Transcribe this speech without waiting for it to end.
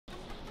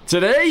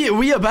Today,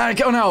 we are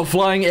back on our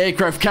flying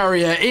aircraft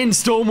carrier in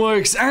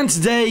Stormworks, and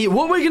today,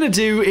 what we're going to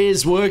do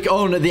is work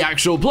on the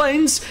actual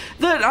planes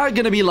that are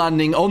going to be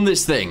landing on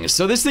this thing.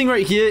 So this thing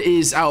right here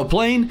is our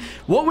plane.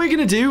 What we're going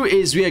to do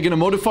is we are going to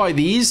modify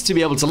these to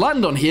be able to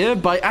land on here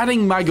by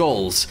adding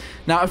maggols.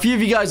 Now, a few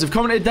of you guys have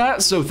commented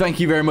that, so thank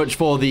you very much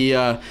for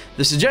the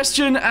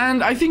suggestion,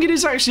 and I think it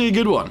is actually a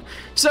good one.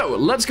 So,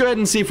 let's go ahead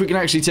and see if we can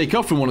actually take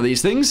off from one of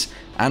these things,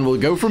 and we'll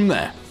go from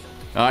there.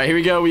 Alright, here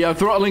we go. We are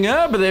throttling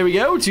up. There we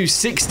go. To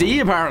 60,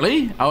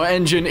 apparently. Our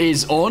engine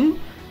is on.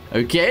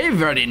 Okay,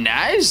 very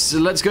nice.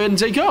 Let's go ahead and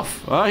take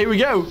off. Here we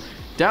go.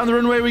 Down the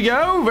runway we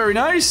go. Very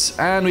nice.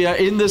 And we are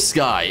in the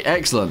sky.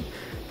 Excellent.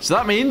 So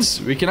that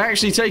means we can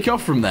actually take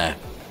off from there.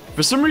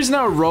 For some reason,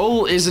 our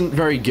roll isn't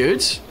very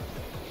good.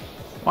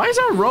 Why is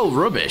our roll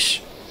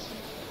rubbish?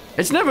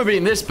 It's never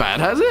been this bad,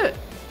 has it?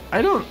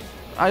 I don't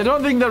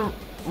think that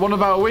one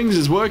of our wings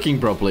is working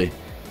properly.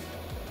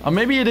 Or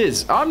maybe it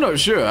is. I'm not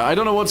sure. I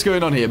don't know what's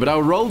going on here, but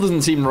our roll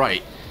doesn't seem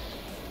right.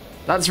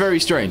 That's very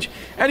strange.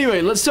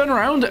 Anyway, let's turn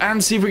around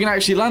and see if we can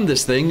actually land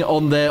this thing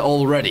on there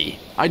already.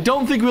 I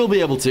don't think we'll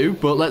be able to,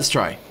 but let's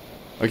try.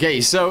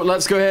 Okay, so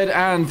let's go ahead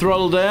and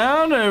throttle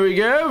down. There we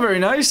go. Very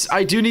nice.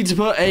 I do need to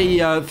put a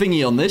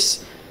thingy on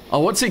this. Oh,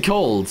 what's it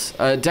called?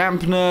 A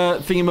dampener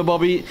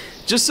thingamabobby.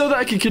 Just so that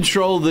I can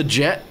control the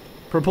jet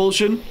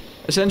propulsion,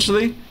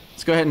 essentially.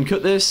 Let's go ahead and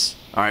cut this.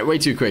 Alright, way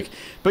too quick.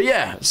 But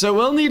yeah, so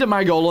we'll need a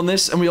maggol on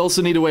this, and we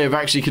also need a way of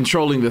actually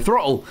controlling the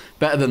throttle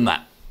better than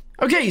that.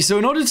 Okay, so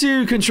in order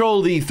to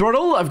control the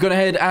throttle, I've gone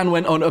ahead and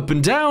went on up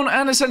and down,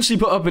 and essentially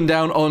put up and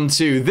down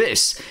onto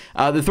this,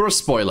 the thrust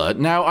spoiler.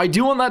 Now, I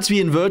do want that to be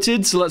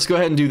inverted, so let's go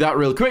ahead and do that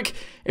real quick.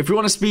 If we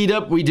want to speed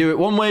up, we do it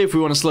one way. If we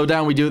want to slow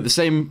down, we do it the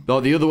same,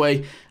 or the other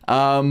way.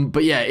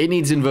 But yeah, it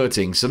needs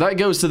inverting. So that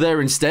goes to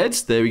there instead.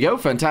 There we go,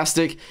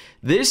 fantastic.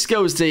 This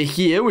goes to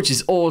here, which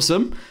is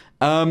awesome.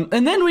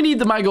 And then we need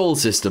the maggol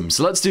system,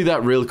 so let's do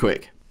that real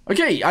quick.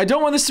 Okay, I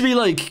don't want this to be,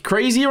 like,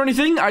 crazy or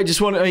anything. I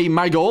just want a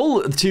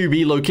maggol to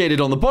be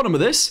located on the bottom of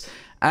this,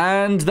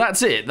 and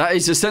that's it. That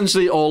is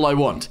essentially all I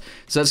want.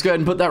 So let's go ahead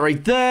and put that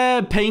right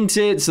there, paint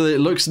it so that it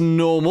looks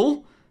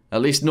normal,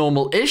 at least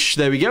normal-ish.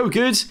 There we go,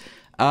 good.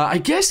 I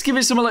guess give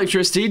it some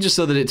electricity just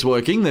so that it's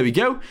working. There we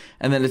go.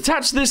 And then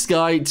attach this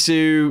guy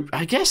to,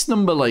 I guess,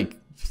 number, like,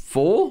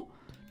 4?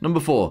 Number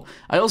 4.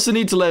 I also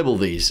need to label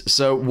these.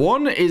 So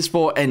 1 is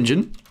for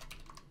engine.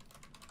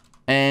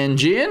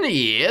 Engine,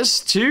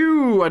 yes.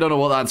 2, I don't know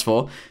what that's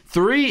for.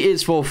 3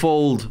 is for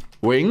fold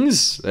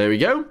wings. There we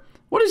go.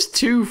 What is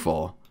 2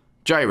 for?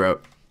 Gyro.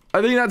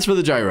 I think that's for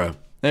the gyro.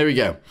 There we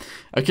go.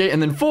 Okay, and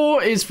then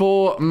 4 is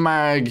for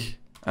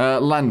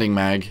landing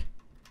mag.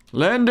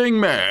 Landing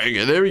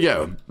mag. There we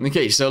go.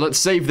 Okay, so let's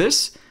save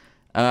this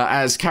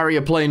as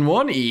carrier plane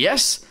 1.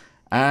 Yes.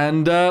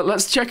 And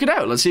let's check it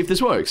out. Let's see if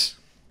this works.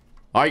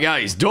 Alright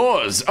guys,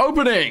 doors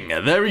opening.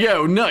 There we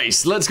go,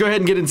 nice. Let's go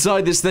ahead and get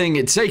inside this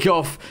thing, take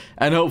off,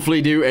 and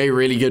hopefully do a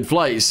really good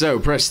flight. So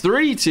press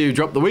 3 to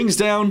drop the wings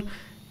down.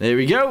 There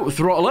we go,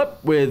 throttle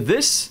up with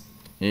this.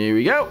 Here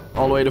we go,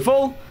 all the way to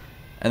full.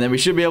 And then we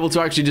should be able to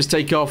actually just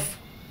take off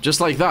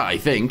just like that, I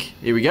think.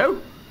 Here we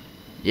go.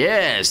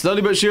 Yeah,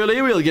 slowly but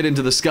surely we'll get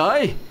into the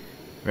sky.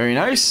 Very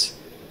nice.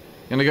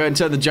 Gonna go ahead and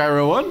turn the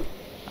gyro on.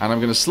 And I'm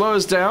gonna slow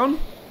us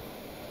down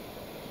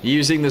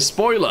using the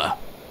spoiler.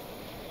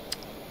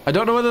 I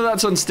don't know whether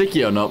that's on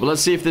sticky or not, but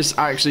let's see if this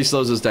actually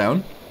slows us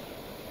down.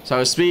 So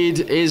our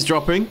speed is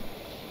dropping,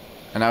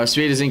 and our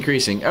speed is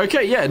increasing.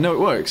 Okay, yeah, no, it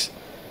works.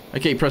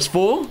 Okay, press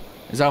 4.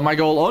 Is our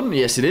maggol on?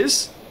 Yes, it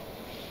is.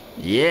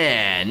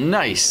 Yeah,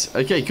 nice.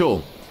 Okay,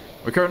 cool.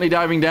 We're currently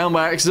diving down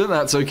by accident.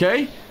 That's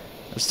okay.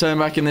 Let's turn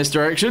back in this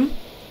direction.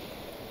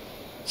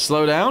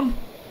 Slow down.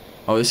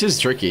 Oh, this is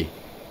tricky.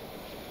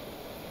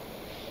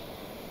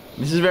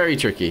 This is very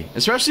tricky,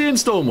 especially in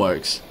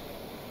Stormworks.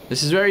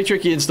 This is very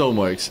tricky in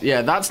Stormworks.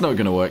 Yeah, that's not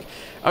gonna work.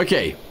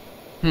 Okay.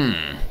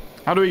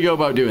 How do we go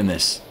about doing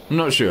this? I'm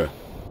not sure.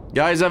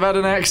 Guys, I've had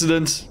an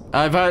accident.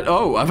 I've had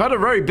a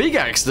very big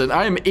accident.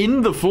 I am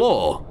in the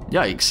floor.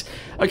 Yikes.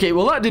 Okay,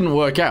 well that didn't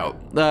work out.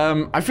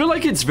 I feel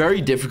like it's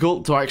very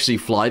difficult to actually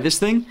fly this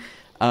thing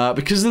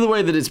because of the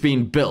way that it's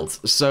been built.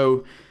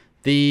 So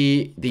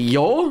the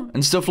yaw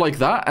and stuff like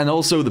that, and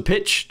also the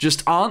pitch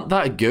just aren't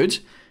that good,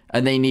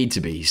 and they need to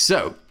be.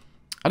 So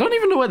I don't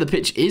even know where the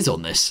pitch is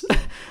on this.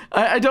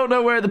 I don't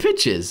know where the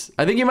pitch is.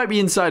 I think it might be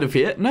inside of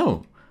here.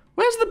 No.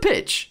 Where's the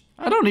pitch?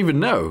 I don't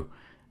even know.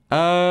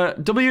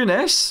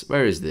 WNS?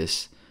 Where is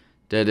this?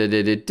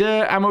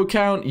 Ammo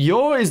count.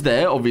 Yaw is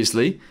there,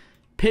 obviously.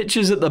 Pitch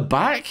is at the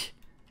back.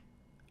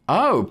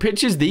 Oh,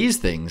 pitch is these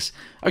things.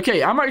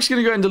 Okay, I'm actually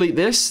going to go and delete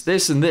this,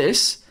 this, and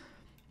this.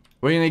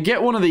 We're going to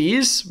get one of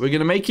these. We're going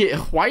to make it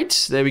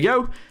white. There we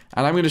go.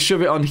 And I'm going to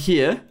shove it on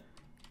here.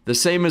 The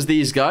same as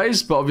these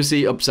guys, but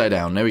obviously upside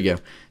down. There we go.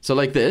 So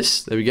like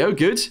this. There we go.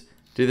 Good.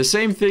 Do the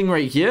same thing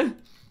right here.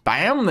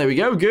 Bam. There we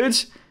go.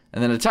 Good.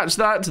 And then attach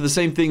that to the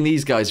same thing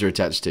these guys are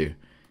attached to.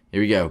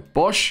 Here we go.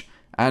 Bosh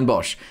and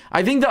bosh.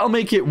 I think that'll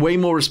make it way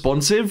more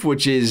responsive,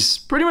 which is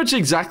pretty much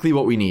exactly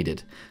what we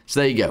needed. So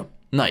there you go.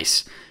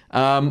 Nice.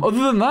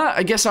 Other than that,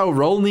 I guess our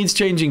roll needs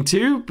changing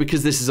too,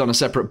 because this is on a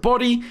separate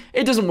body.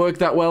 It doesn't work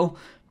that well,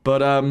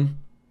 but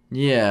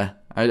yeah,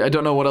 I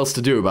don't know what else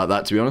to do about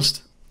that, to be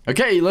honest.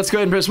 Okay, let's go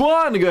ahead and press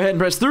 1, go ahead and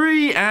press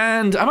 3,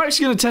 and I'm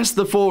actually going to test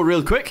the 4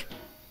 real quick.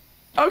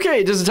 Okay,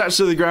 it does attach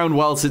to the ground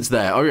whilst it's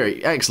there.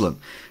 Okay, excellent.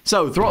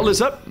 So, throttle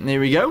this up. Here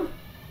we go.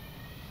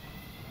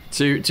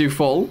 To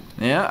full.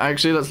 Yeah,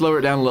 actually, let's lower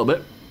it down a little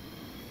bit.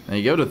 There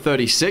you go, to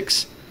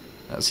 36.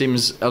 That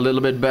seems a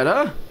little bit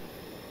better.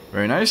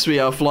 Very nice, we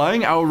are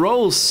flying. Our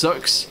roll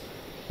sucks,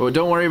 but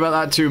don't worry about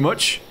that too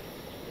much.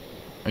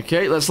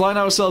 Okay, let's line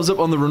ourselves up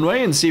on the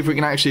runway and see if we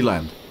can actually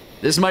land.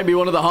 This might be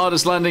one of the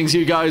hardest landings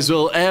you guys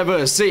will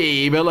ever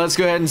see, but let's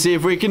go ahead and see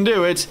if we can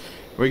do it.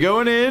 We're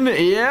going in.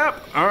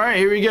 Yep. Alright,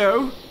 here we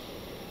go.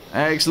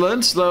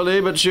 Excellent.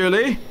 Slowly but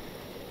surely.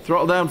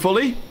 Throttle down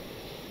fully.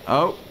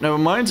 Oh, never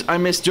mind. I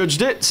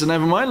misjudged it, so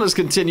never mind. Let's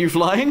continue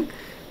flying.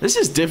 This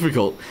is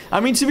difficult.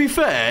 I mean, to be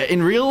fair,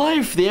 in real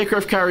life, the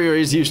aircraft carrier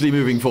is usually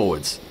moving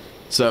forwards.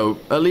 So,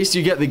 at least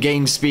you get the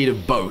gain speed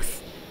of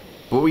both.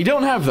 But we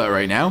don't have that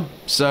right now,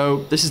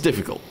 so this is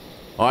difficult.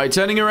 Alright,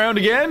 turning around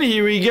again.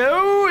 Here we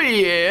go.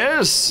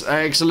 Yes.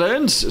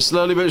 Excellent.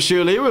 Slowly but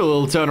surely,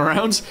 we'll turn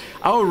around.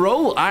 Our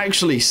roll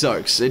actually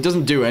sucks. It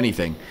doesn't do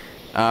anything,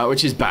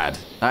 which is bad.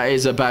 That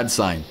is a bad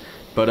sign.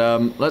 But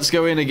let's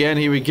go in again.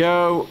 Here we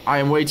go. I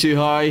am way too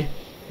high.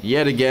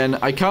 Yet again.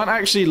 I can't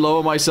actually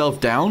lower myself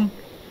down.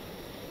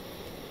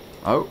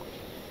 Oh.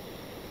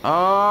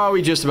 Oh,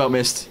 we just about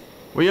missed.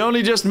 We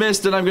only just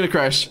missed and I'm going to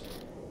crash.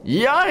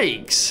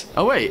 Yikes.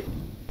 Oh, wait.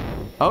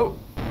 Oh.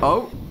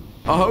 Oh.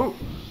 Oh.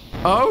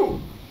 Oh,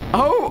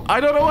 oh,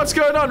 I don't know what's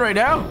going on right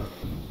now.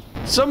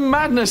 Some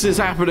madness is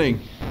happening.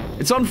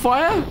 It's on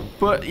fire,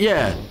 but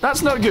yeah,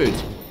 that's not good.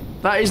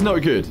 That is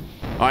not good.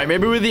 All right,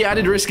 maybe with the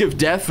added risk of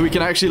death, we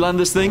can actually land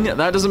this thing.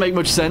 That doesn't make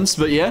much sense,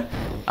 but yeah.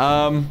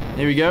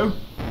 Here we go.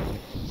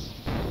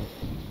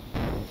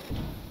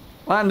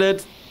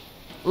 Landed.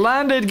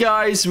 Landed,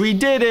 guys. We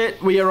did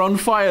it. We are on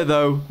fire,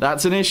 though.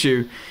 That's an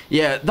issue.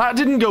 Yeah, that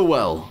didn't go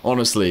well,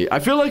 honestly. I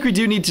feel like we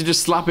do need to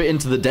just slap it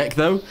into the deck,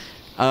 though.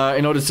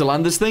 In order to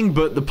land this thing,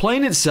 but the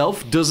plane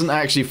itself doesn't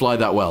actually fly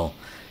that well.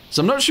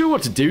 So I'm not sure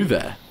what to do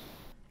there.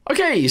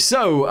 Okay,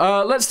 so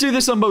let's do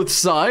this on both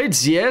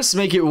sides. Yes,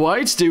 make it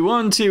white. Do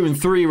 1, 2,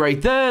 and 3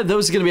 right there.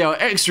 Those are going to be our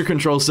extra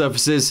control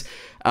surfaces,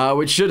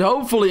 which should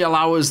hopefully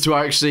allow us to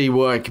actually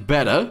work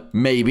better,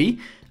 maybe,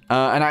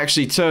 and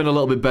actually turn a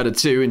little bit better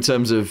too in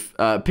terms of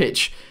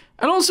pitch.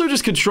 And also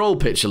just control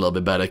pitch a little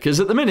bit better, because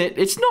at the minute,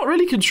 it's not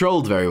really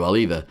controlled very well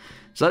either.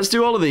 So let's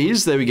do all of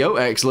these. There we go.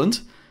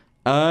 Excellent.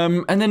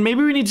 And then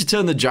maybe we need to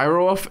turn the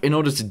gyro off in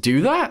order to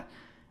do that?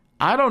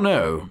 I don't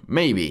know.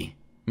 Maybe.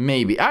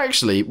 Maybe.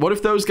 Actually, what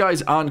if those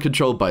guys aren't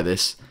controlled by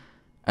this?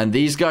 And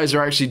these guys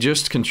are actually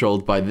just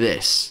controlled by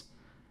this.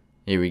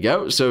 Here we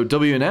go. So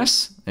W and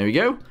S. There we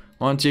go.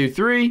 1, 2,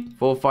 3,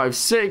 4, 5,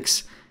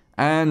 6,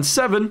 and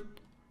 7,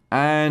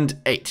 and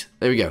 8.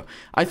 There we go.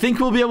 I think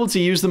we'll be able to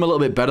use them a little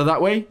bit better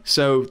that way,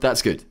 so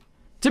that's good.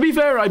 To be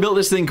fair, I built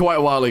this thing quite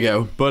a while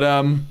ago, but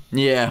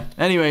yeah.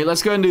 Anyway,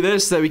 let's go ahead and do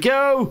this. There we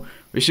go.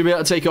 We should be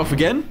able to take off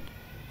again.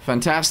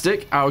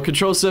 Fantastic. Our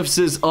control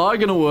surfaces are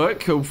going to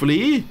work,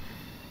 hopefully.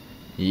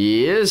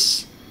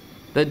 Yes.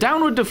 The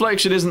downward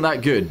deflection isn't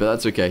that good, but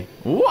that's okay.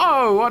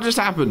 Whoa, what just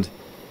happened?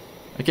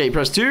 Okay,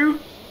 press 2.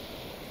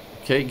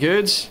 Okay,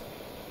 good.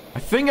 I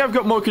think I've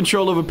got more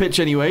control over pitch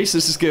anyway, so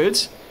this is good.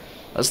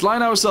 Let's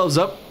line ourselves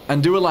up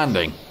and do a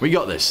landing. We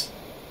got this.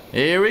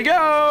 Here we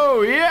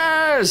go.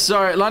 Yes.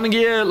 All right, landing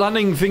gear,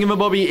 landing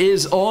thingamabobby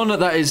is on.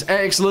 That is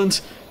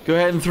excellent. Go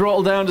ahead and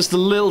throttle down just a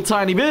little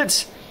tiny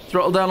bit.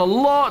 Throttle down a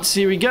lot.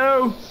 Here we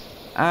go.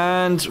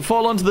 And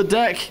fall onto the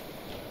deck.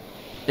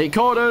 It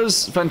caught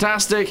us.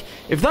 Fantastic.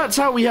 If that's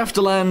how we have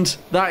to land,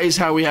 that is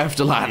how we have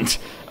to land.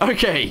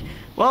 Okay.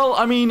 Well,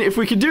 I mean, if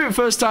we could do it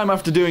first time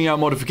after doing our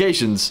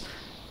modifications,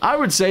 I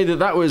would say that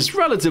that was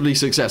relatively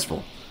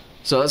successful.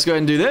 So let's go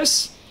ahead and do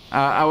this.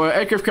 Our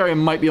aircraft carrier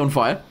might be on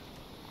fire.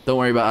 Don't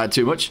worry about that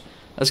too much.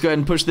 Let's go ahead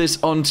and push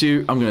this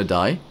onto... I'm going to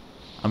die.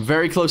 I'm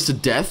very close to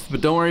death,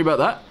 but don't worry about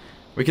that.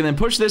 We can then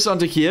push this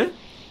onto here.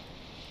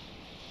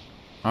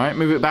 Alright,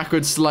 move it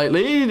backwards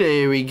slightly.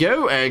 There we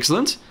go.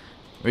 Excellent.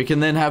 We can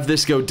then have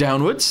this go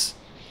downwards.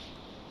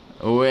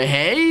 Oh,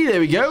 hey, there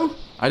we go.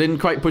 I didn't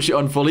quite push it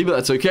on fully, but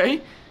that's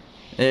okay.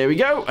 There we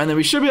go. And then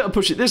we should be able to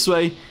push it this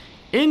way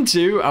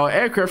into our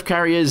aircraft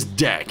carrier's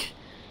deck.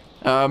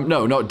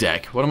 No, not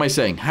deck. What am I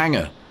saying?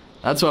 Hangar.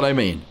 That's what I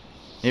mean.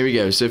 Here we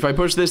go. So if I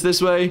push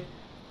this way.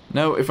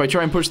 No, if I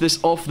try and push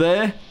this off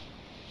there.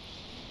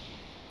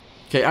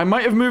 Okay, I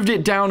might have moved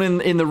it down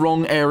in the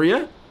wrong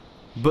area,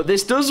 but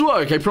this does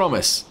work, I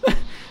promise.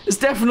 This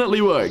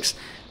definitely works.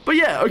 But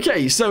yeah,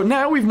 okay, so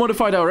now we've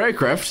modified our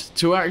aircraft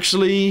to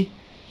actually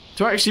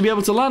be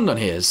able to land on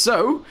here.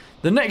 So,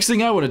 the next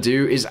thing I want to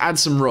do is add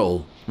some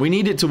roll. We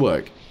need it to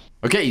work.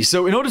 Okay,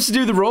 so in order to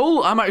do the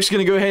roll, I'm actually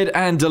going to go ahead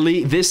and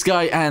delete this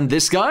guy and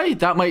this guy.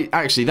 That might,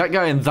 actually, that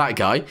guy and that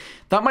guy.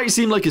 That might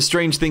seem like a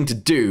strange thing to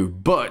do,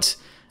 but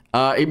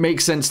it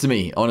makes sense to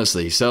me,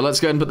 honestly. So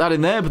let's go ahead and put that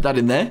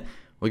in there,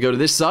 We'll go to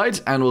this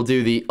side, and we'll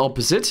do the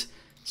opposite.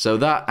 So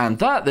that and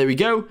that, there we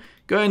go.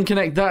 Go ahead and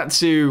connect that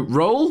to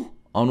roll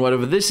on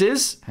whatever this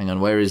is. Hang on,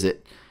 where is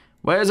it?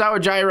 Where's our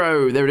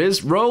gyro? There it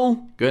is, roll.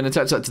 Go ahead and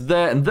attach that to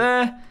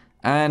there,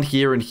 and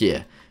here and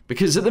here.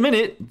 Because at the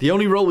minute, the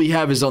only roll we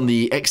have is on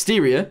the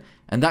exterior,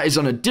 and that is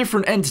on a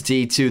different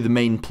entity to the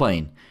main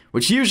plane,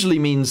 which usually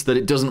means that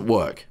it doesn't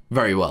work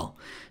very well.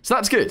 So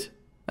that's good.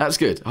 That's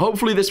good.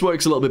 Hopefully this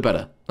works a little bit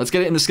better. Let's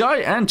get it in the sky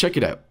and check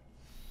it out.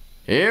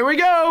 Here we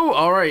go!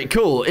 Alright,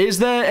 cool. Is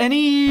there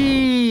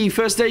any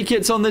first aid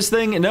kits on this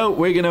thing? No,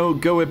 we're gonna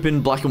go up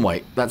in black and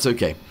white. That's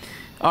okay.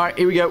 Alright,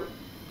 here we go.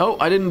 Oh,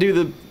 I didn't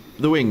do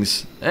the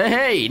wings.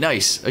 Hey,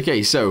 nice.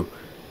 Okay, so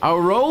our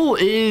roll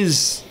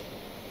is...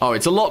 Oh,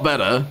 it's a lot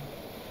better.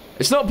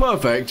 It's not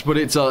perfect, but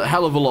it's a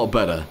hell of a lot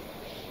better.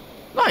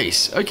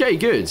 Nice. Okay,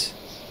 good.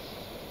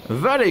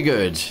 Very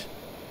good.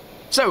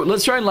 So,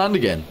 let's try and land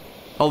again.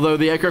 Although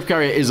the aircraft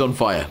carrier is on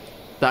fire.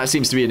 That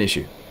seems to be an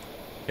issue.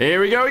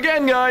 Here we go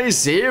again,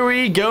 guys. Here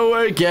we go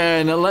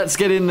again. Let's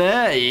get in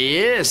there.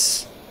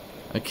 Yes.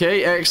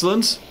 Okay,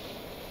 excellent.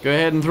 Go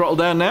ahead and throttle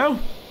down now.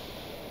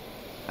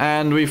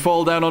 And we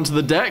fall down onto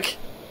the deck.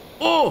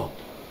 Oh!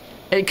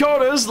 It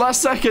caught us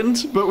last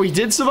second, but we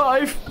did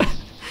survive.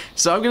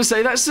 So I'm going to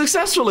say that's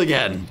successful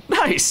again.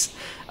 Nice.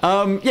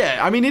 Yeah,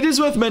 I mean, it is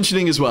worth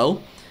mentioning as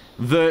well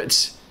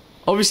that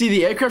obviously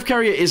the aircraft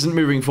carrier isn't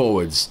moving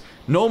forwards.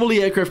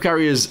 Normally, aircraft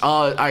carriers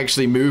are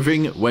actually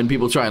moving when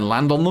people try and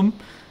land on them.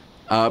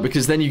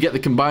 Because then you get the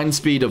combined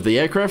speed of the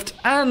aircraft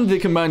and the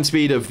combined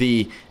speed of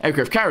the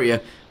aircraft carrier,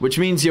 which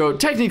means you're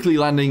technically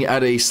landing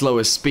at a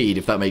slower speed,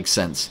 if that makes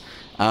sense.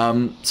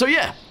 So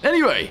yeah,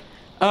 anyway,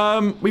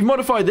 we've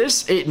modified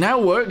this. It now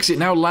works. It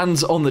now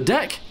lands on the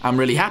deck. I'm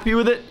really happy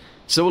with it,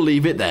 so we'll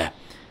leave it there.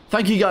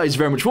 Thank you guys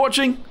very much for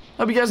watching.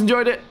 Hope you guys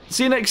enjoyed it.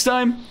 See you next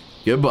time.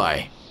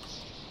 Goodbye.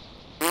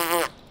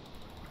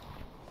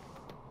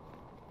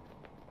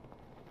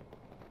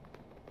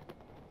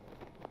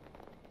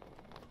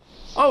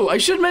 Oh, I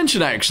should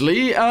mention,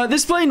 actually,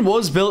 this plane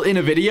was built in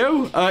a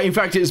video. In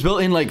fact, it was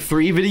built in, like,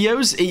 3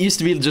 videos. It used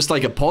to be just,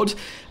 like, a pod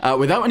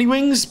without any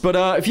wings. But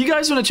if you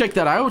guys want to check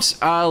that out,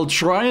 I'll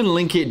try and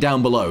link it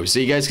down below so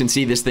you guys can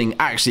see this thing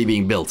actually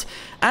being built.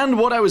 And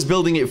what I was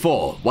building it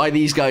for, why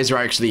these guys are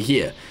actually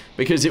here.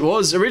 Because it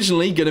was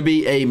originally going to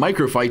be a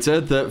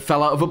microfighter that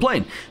fell out of a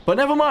plane. But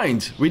never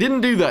mind, we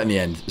didn't do that in the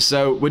end.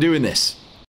 So we're doing this.